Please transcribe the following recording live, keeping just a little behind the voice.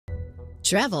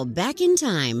Travel back in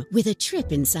time with a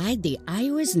trip inside the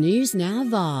Iowa's News Now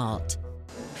vault.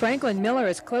 Franklin Miller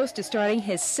is close to starting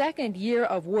his second year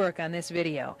of work on this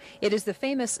video. It is the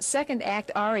famous second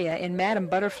act aria in Madame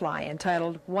Butterfly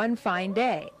entitled One Fine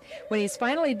Day. When he's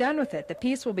finally done with it, the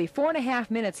piece will be 4.5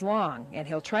 minutes long, and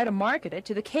he'll try to market it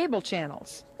to the cable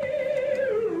channels.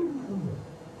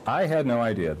 I had no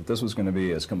idea that this was going to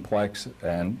be as complex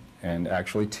and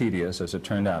actually tedious as it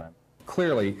turned out.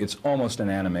 Clearly, it's almost an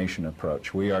animation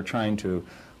approach. We are trying to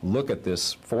look at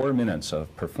this 4 minutes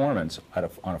of performance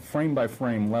on a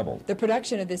frame-by-frame level. The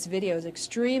production of this video is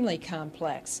extremely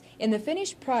complex. In the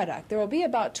finished product, there will be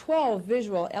about 12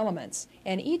 visual elements,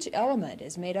 and each element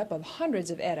is made up of hundreds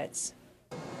of edits.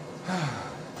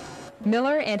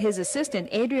 Miller and his assistant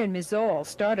Adrian Mizol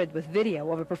started with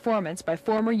video of a performance by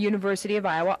former University of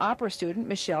Iowa opera student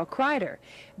Michelle Kreider.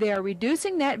 They are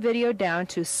reducing that video down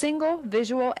to single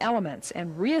visual elements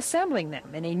and reassembling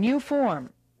them in a new form.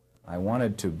 I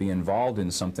wanted to be involved in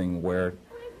something where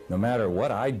no matter what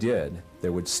I did,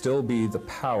 there would still be the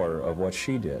power of what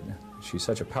she did. She's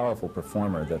such a powerful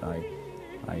performer that I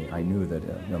knew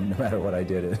that no matter what I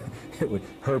did,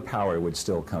 her power would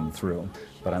still come through.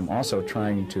 But I'm also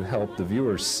trying to help the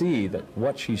viewer see that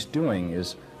what she's doing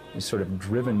is sort of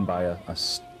driven by a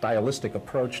stylistic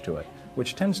approach to it,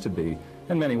 which tends to be,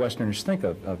 and many Westerners think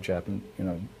of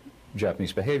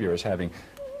Japanese behavior as having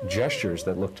gestures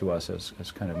that look to us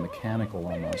as kind of mechanical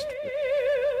almost.